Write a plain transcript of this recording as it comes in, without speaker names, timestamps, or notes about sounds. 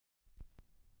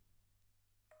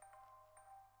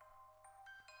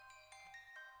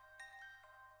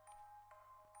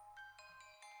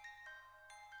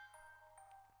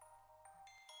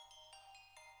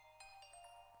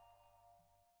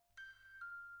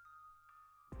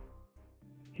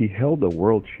He held the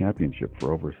world championship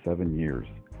for over 7 years,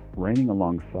 reigning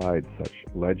alongside such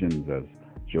legends as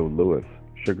Joe Louis,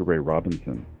 Sugar Ray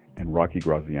Robinson, and Rocky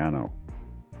Graziano.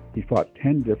 He fought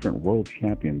 10 different world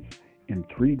champions in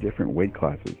 3 different weight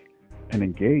classes and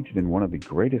engaged in one of the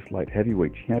greatest light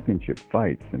heavyweight championship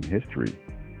fights in history.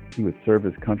 He would serve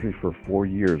his country for 4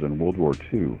 years in World War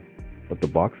II, but the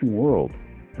boxing world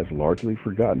has largely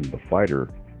forgotten the fighter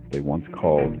they once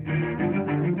called.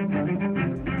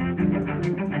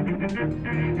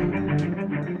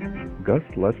 Gus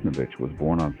Lesnevich was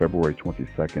born on February 22,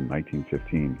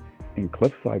 1915, in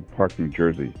Cliffside Park, New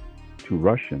Jersey, to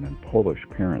Russian and Polish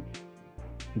parents.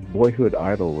 His boyhood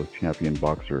idol was champion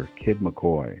boxer Kid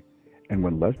McCoy, and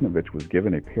when Lesnevich was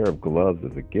given a pair of gloves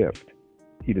as a gift,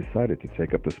 he decided to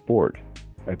take up the sport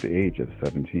at the age of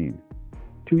 17.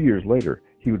 2 years later,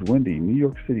 he would win the New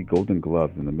York City Golden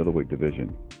Gloves in the middleweight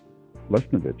division.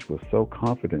 Lesnevich was so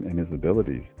confident in his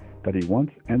abilities that he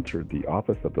once entered the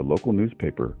office of the local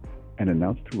newspaper and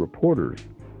announced to reporters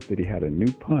that he had a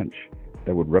new punch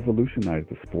that would revolutionize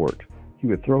the sport. He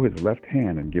would throw his left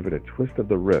hand and give it a twist of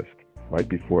the wrist right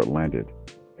before it landed,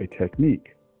 a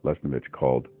technique Lesnevich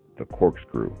called the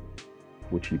corkscrew,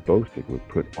 which he boasted would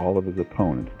put all of his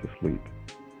opponents to sleep.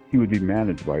 He would be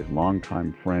managed by his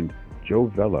longtime friend Joe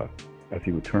Vella as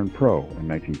he would turn pro in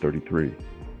 1933.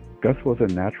 Gus was a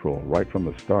natural right from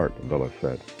the start, Vella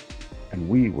said, and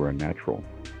we were a natural.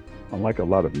 Unlike a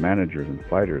lot of managers and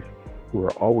fighters who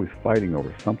are always fighting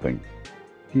over something,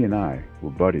 he and I were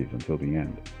buddies until the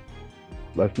end.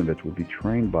 Lesnevich would be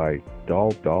trained by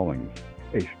Dol Dallings,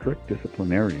 a strict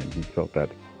disciplinarian who felt that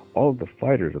all of the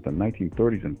fighters of the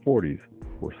 1930s and 40s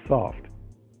were soft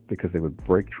because they would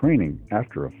break training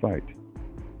after a fight.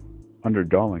 Under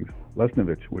Dallings,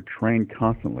 Lesnevich would train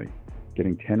constantly,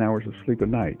 getting 10 hours of sleep a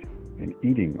night and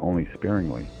eating only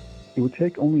sparingly. It would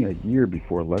take only a year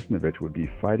before Lesnevich would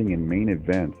be fighting in main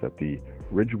events at the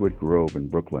Ridgewood Grove in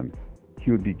Brooklyn.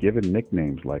 He would be given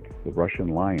nicknames like the Russian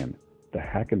Lion, the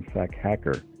Hackensack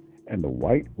Hacker, and the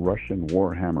White Russian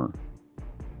Warhammer.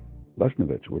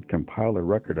 Lesnevich would compile a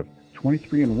record of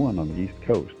 23-1 on the East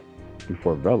Coast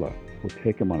before Vella would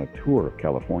take him on a tour of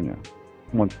California.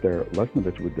 Once there,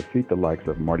 Lesnevich would defeat the likes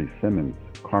of Marty Simmons,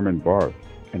 Carmen Barth,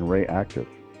 and Ray Actis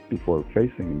before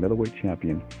facing middleweight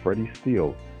champion Freddie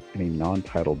Steele in a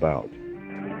non-title bout.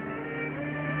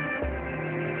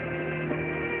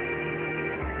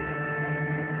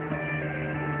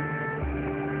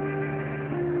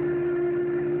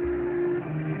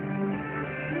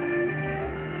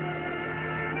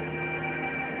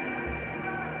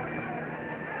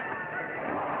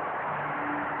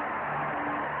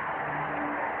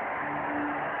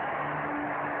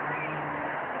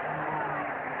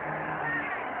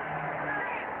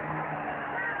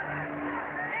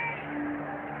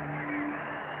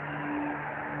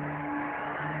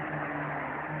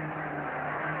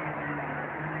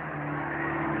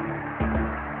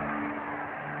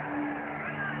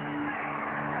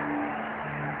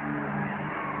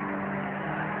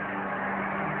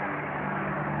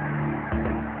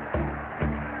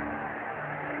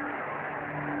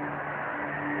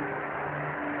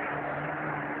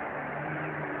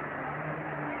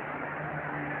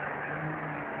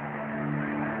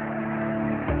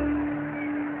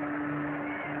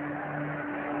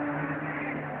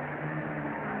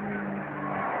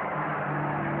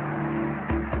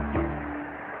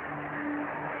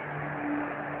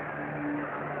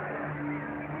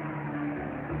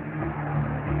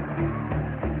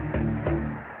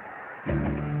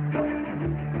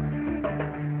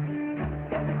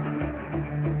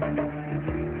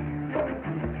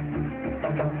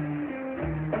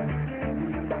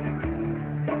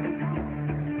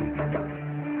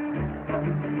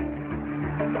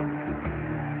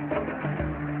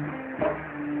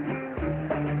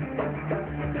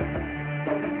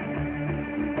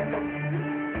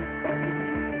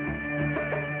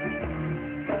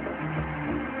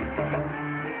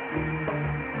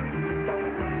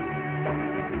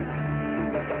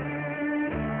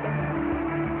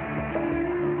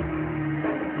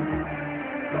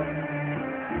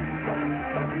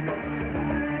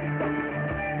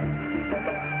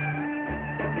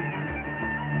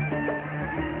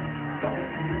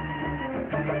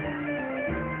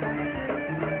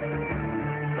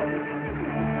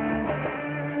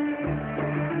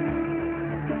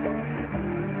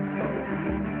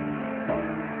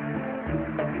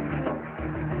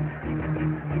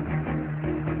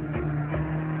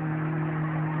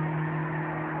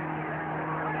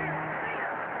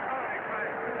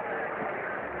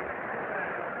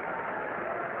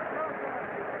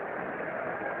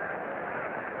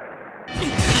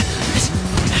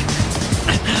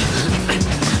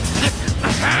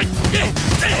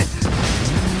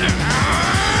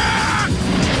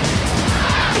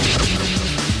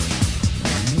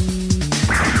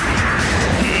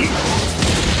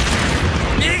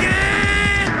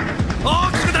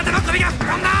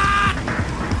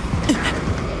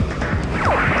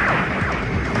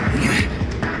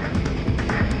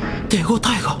 応え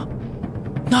が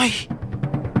ない。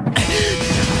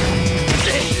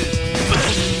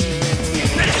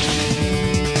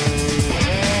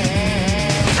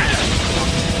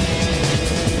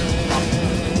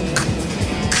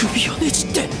首をねじ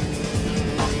って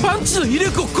パンチの威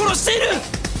力を殺している。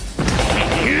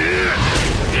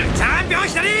チャンピオン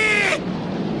左。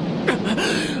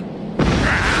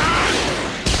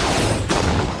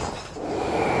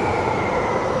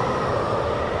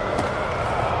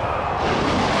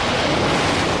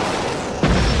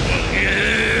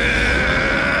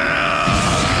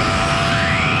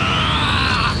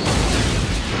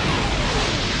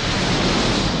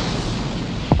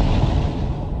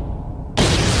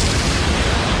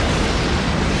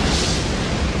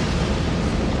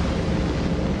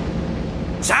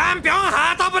チャンピオン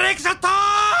ハートブレイクショット。